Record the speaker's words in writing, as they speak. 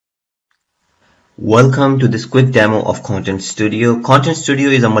Welcome to this quick demo of Content Studio. Content Studio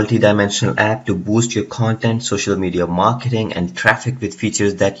is a multi-dimensional app to boost your content, social media marketing, and traffic with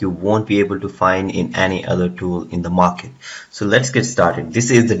features that you won't be able to find in any other tool in the market. So let's get started.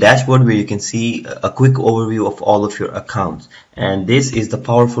 This is the dashboard where you can see a quick overview of all of your accounts. And this is the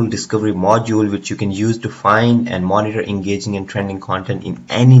powerful discovery module which you can use to find and monitor engaging and trending content in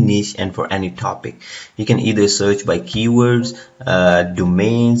any niche and for any topic. You can either search by keywords,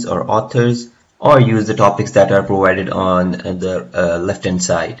 domains, or authors, or use the topics that are provided on the left hand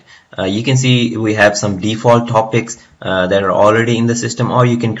side. You can see we have some default topics that are already in the system, or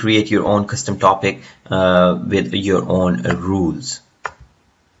you can create your own custom topic with your own rules.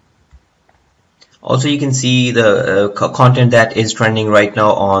 Also, you can see the content that is trending right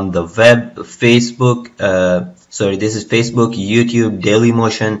now on the web, Facebook, this is Facebook, YouTube,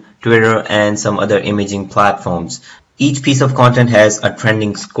 Dailymotion, Twitter, and some other imaging platforms. Each piece of content has a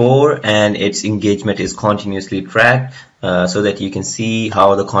trending score and its engagement is continuously tracked so that you can see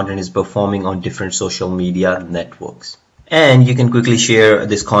how the content is performing on different social media networks. And you can quickly share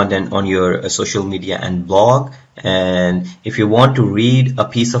this content on your social media and blog. And if you want to read a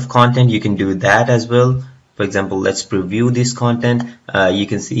piece of content, you can do that as well. For example, let's preview this content. You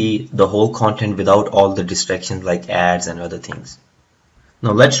can see the whole content without all the distractions like ads and other things.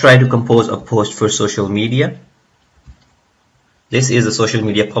 Now let's try to compose a post for social media. This is a social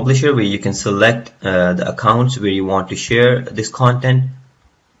media publisher where you can select the accounts where you want to share this content.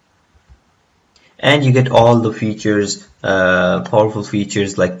 And you get all the features, powerful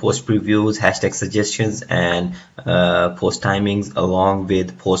features like post previews, hashtag suggestions, and post timings, along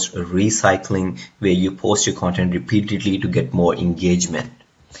with post recycling where you post your content repeatedly to get more engagement.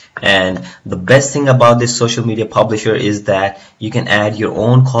 And the best thing about this social media publisher is that you can add your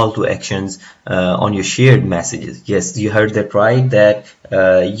own call to actions on your shared messages. Yes, you heard that right, that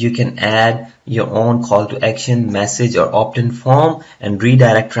you can add your own call to action message or opt-in form and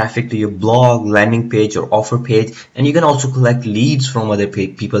redirect traffic to your blog, landing page, or offer page. And you can also collect leads from other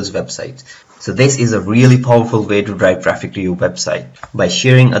people's websites. So this is a really powerful way to drive traffic to your website by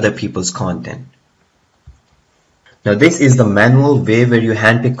sharing other people's content. Now this is the manual way where you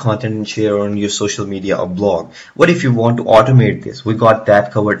handpick content and share on your social media or blog. What if you want to automate this? We got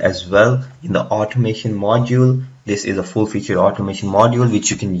that covered as well in the automation module. This is a full-featured automation module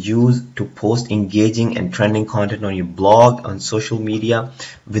which you can use to post engaging and trending content on your blog, on social media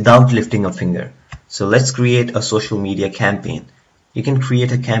without lifting a finger. So let's create a social media campaign. You can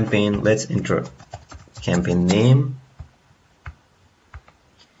create a campaign. Let's enter campaign name.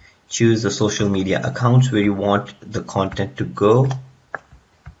 Choose the social media accounts where you want the content to go.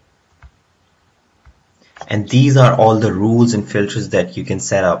 And these are all the rules and filters that you can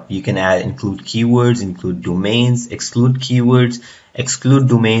set up. You can include keywords, include domains, exclude keywords, exclude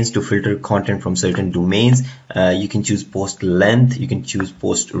domains to filter content from certain domains. You can choose post length, you can choose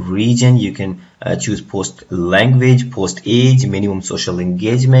post region, you can choose post language, post age, minimum social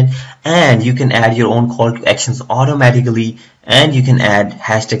engagement, and you can add your own call to actions automatically, and you can add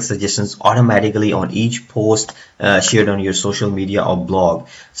hashtag suggestions automatically on each post shared on your social media or blog.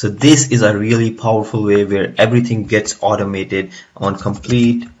 So this is a really powerful way where everything gets automated on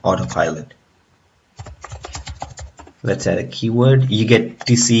complete autopilot. Let's add a keyword. You get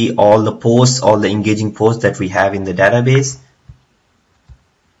to see all the posts, all the engaging posts that we have in the database.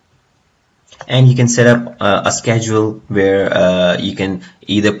 And you can set up a schedule where you can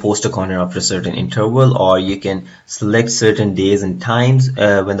either post a content after a certain interval, or you can select certain days and times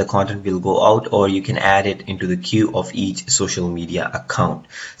when the content will go out, or you can add it into the queue of each social media account.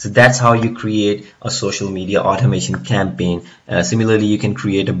 So that's how you create a social media automation campaign. Similarly, you can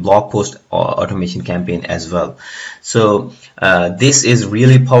create a blog post automation campaign as well. So this is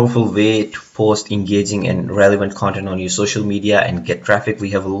really powerful way to post engaging and relevant content on your social media and get traffic.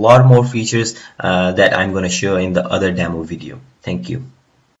 We have a lot more features that I'm going to show in the other demo video. Thank you.